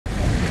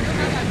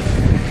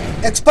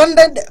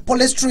Expanded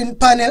polystyrene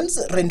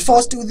panels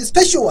reinforced with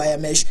special wire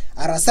mesh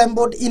are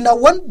assembled in a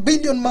 1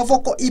 billion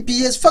Mavoko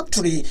EPS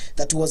factory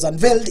that was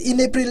unveiled in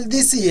April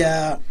this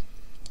year.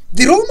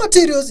 The raw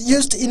materials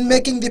used in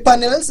making the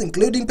panels,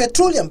 including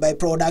petroleum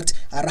byproducts,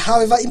 are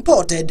however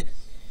imported.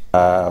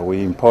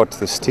 We import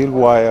the steel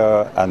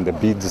wire and the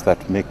beads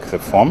that make the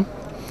foam,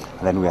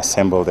 and then we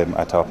assemble them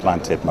at our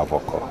plant at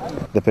Mavoko.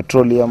 The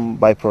petroleum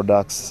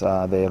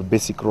byproducts, they are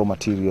basic raw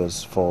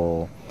materials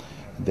for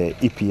the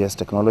EPS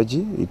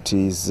technology. It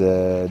is,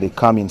 they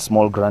come in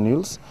small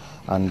granules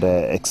and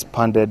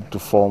expanded to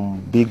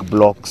form big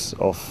blocks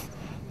of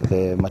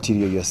the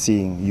material you're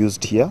seeing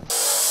used here.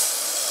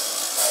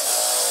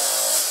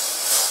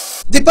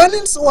 The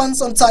panels,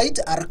 once on site,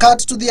 are cut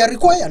to their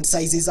required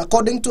sizes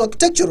according to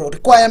architectural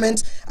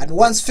requirements, and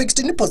once fixed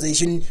in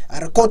position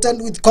are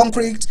coated with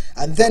concrete,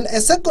 and then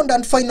a second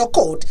and final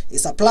coat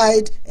is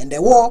applied and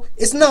the wall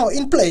is now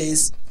in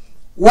place.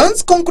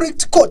 Once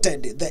concrete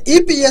coated, the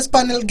EPS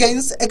panel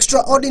gains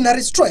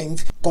extraordinary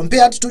strength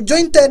compared to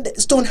jointed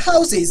stone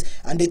houses,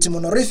 and its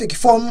monolithic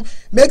form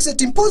makes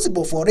it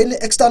impossible for any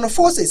external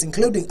forces,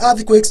 including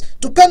earthquakes,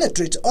 to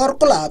penetrate or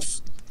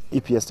collapse.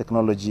 EPS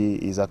technology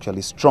is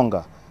actually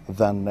stronger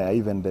than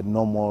even the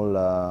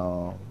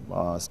normal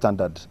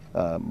standard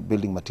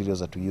building materials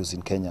that we use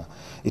in Kenya.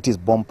 It is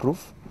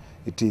bomb-proof,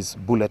 it is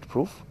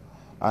bulletproof,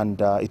 and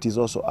it is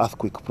also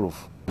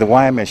earthquake-proof. The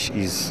wire mesh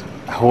is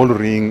a whole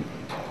ring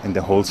in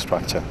the whole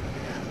structure.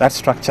 That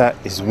structure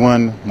is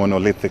one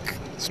monolithic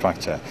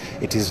structure.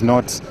 It is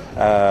not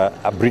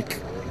a brick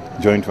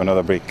joined to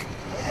another brick.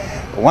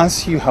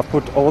 Once you have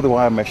put all the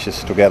wire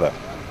meshes together,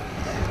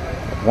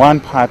 one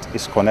part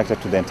is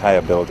connected to the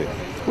entire building,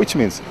 which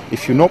means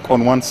if you knock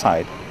on one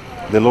side,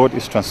 the load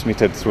is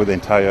transmitted through the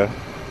entire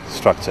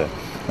structure.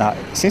 Now,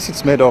 since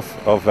it's made of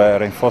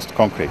reinforced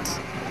concrete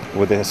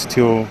with the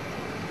steel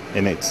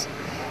in it,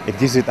 it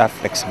gives it that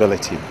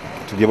flexibility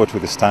to be able to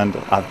withstand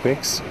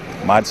earthquakes,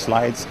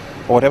 mudslides,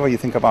 or whatever you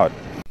think about.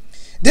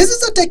 This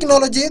is a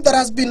technology that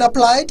has been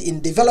applied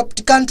in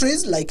developed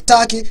countries like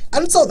Turkey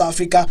and South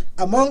Africa,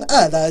 among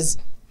others.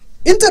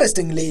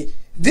 Interestingly,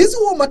 these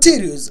raw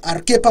materials are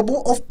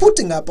capable of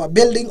putting up a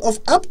building of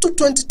up to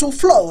 22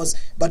 floors,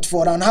 but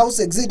for an house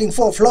exceeding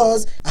 4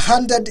 floors,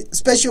 100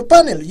 special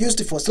panel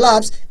used for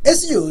slabs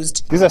is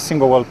used. These are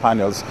single wall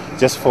panels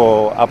just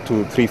for up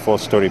to 3-4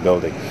 story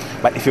building.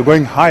 But if you're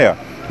going higher,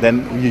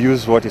 then you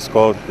use what is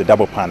called the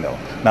double panel.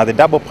 Now the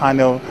double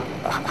panel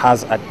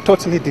has a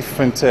totally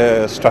different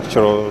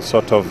structural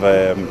sort of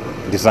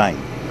design,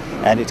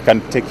 and it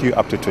can take you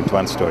up to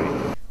 21 story.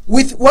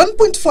 With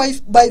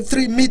 1.5 by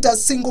 3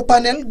 meters single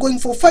panel going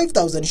for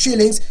 5,000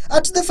 shillings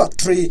at the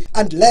factory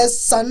and less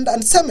sand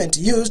and cement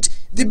used,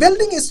 the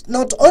building is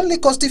not only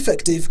cost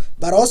effective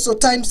but also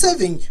time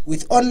saving,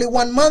 with only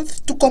 1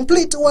 month to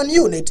complete one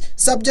unit,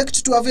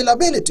 subject to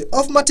availability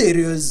of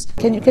materials.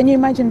 Can you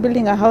imagine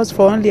building a house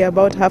for only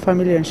about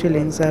 500,000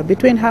 shillings,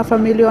 between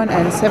 500,000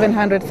 and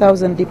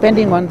 700,000,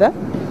 depending on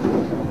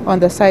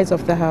the size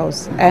of the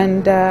house,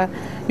 and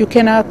you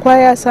can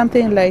acquire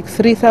something like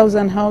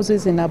 3,000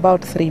 houses in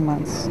about 3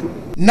 months.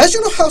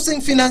 National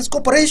Housing Finance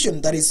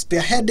Corporation, that is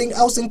spearheading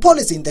housing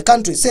policy in the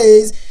country,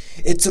 says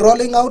it's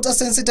rolling out a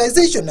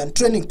sensitization and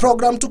training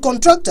program to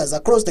contractors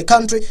across the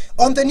country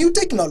on the new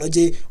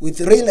technology, with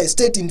real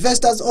estate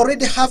investors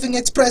already having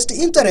expressed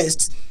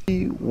interests.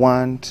 We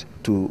want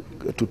to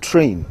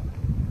train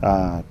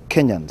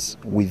Kenyans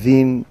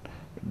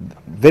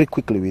very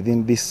quickly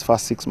within these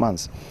first 6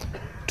 months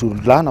to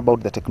learn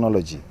about the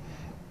technology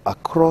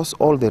across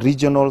all the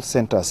regional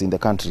centers in the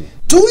country.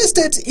 2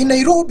 estates in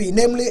Nairobi,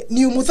 namely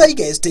New Muthaiga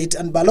Estate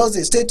and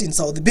Balozi Estate in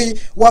South B,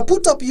 were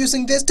put up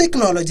using this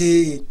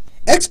technology.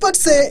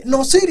 Experts say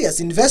no serious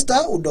investor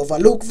would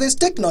overlook this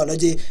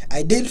technology,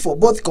 ideal for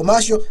both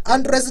commercial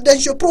and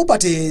residential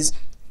properties.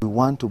 We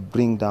want to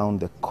bring down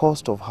the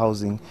cost of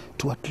housing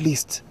to at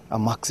least a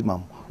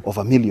maximum of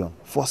 $1 million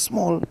for a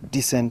small,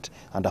 decent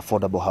and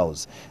affordable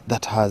house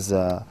that has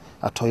a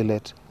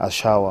toilet, a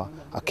shower,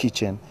 a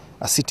kitchen,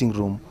 a sitting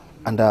room,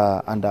 and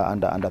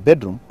a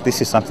bedroom.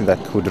 This is something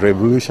that could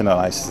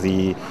revolutionize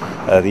the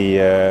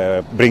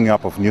bringing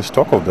up of new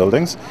stock of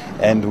buildings,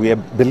 and we are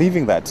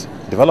believing that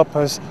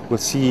developers will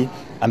see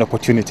an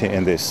opportunity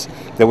in this.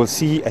 They will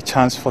see a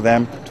chance for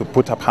them to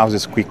put up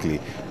houses quickly,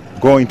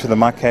 go into the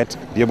market,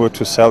 be able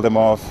to sell them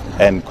off,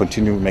 and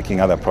continue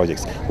making other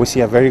projects. We see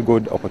a very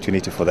good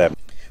opportunity for them.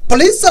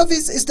 Police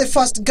Service is the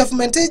first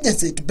government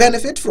agency to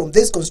benefit from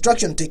this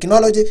construction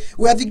technology,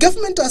 where the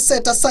government has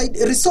set aside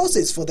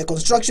resources for the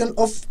construction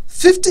of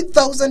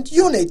 50,000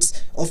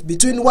 units of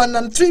between 1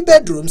 and 3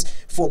 bedrooms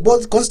for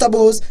both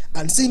constables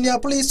and senior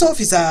police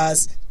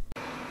officers.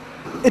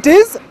 It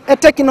is a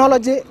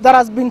technology that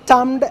has been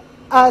termed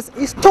as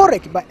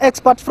historic by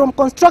experts from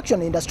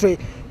construction industry,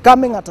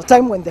 coming at a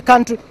time when the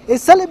country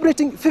is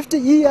celebrating 50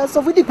 years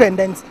of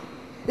independence.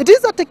 It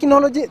is a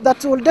technology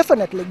that will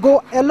definitely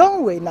go a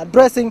long way in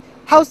addressing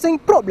housing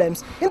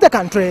problems in the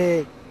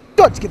country.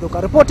 George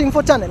Kiduka reporting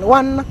for Channel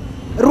 1,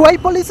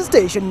 Ruai Police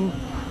Station,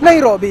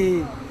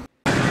 Nairobi.